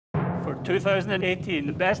For 2018,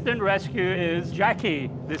 the best in rescue is Jackie,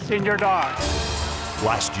 the senior dog.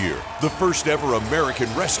 Last year, the first ever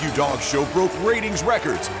American Rescue Dog Show broke ratings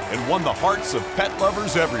records and won the hearts of pet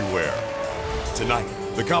lovers everywhere. Tonight,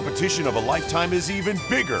 the competition of a lifetime is even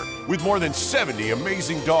bigger, with more than 70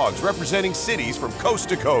 amazing dogs representing cities from coast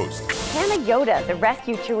to coast. Hannah Yoda, the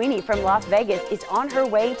rescue Truini from Las Vegas, is on her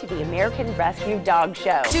way to the American Rescue Dog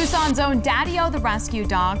Show. Tucson's own Daddy-O, the rescue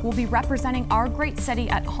dog, will be representing our great city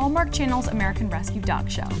at Hallmark Channel's American Rescue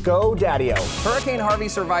Dog Show. Go Daddy-O. Hurricane Harvey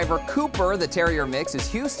survivor Cooper, the terrier mix,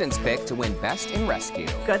 is Houston's pick to win Best in Rescue.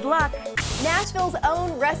 Good luck. Nashville's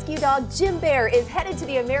own rescue dog, Jim Bear, is headed to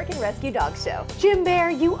the American Rescue Dog Show. Jim Bear,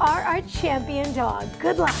 you are our champion dog.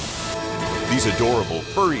 Good luck. These adorable,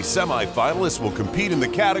 furry semi-finalists will compete in the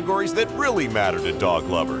categories that really matter to dog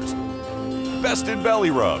lovers. Best in belly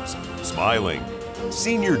rubs, smiling,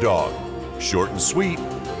 senior dog, short and sweet,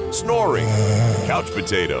 snoring, couch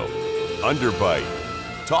potato, underbite,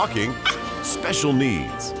 talking, special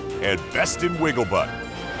needs, and best in wiggle butt.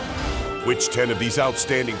 Which 10 of these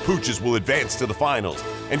outstanding pooches will advance to the finals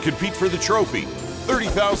and compete for the trophy,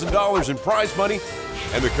 $30,000 in prize money,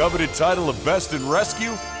 and the coveted title of Best in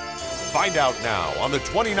Rescue? Find out now on the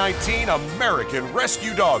 2019 American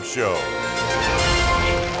Rescue Dog Show.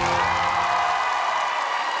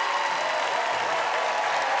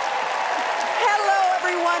 Hello,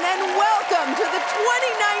 everyone, and welcome to the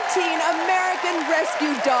 2019 American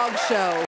Rescue Dog Show.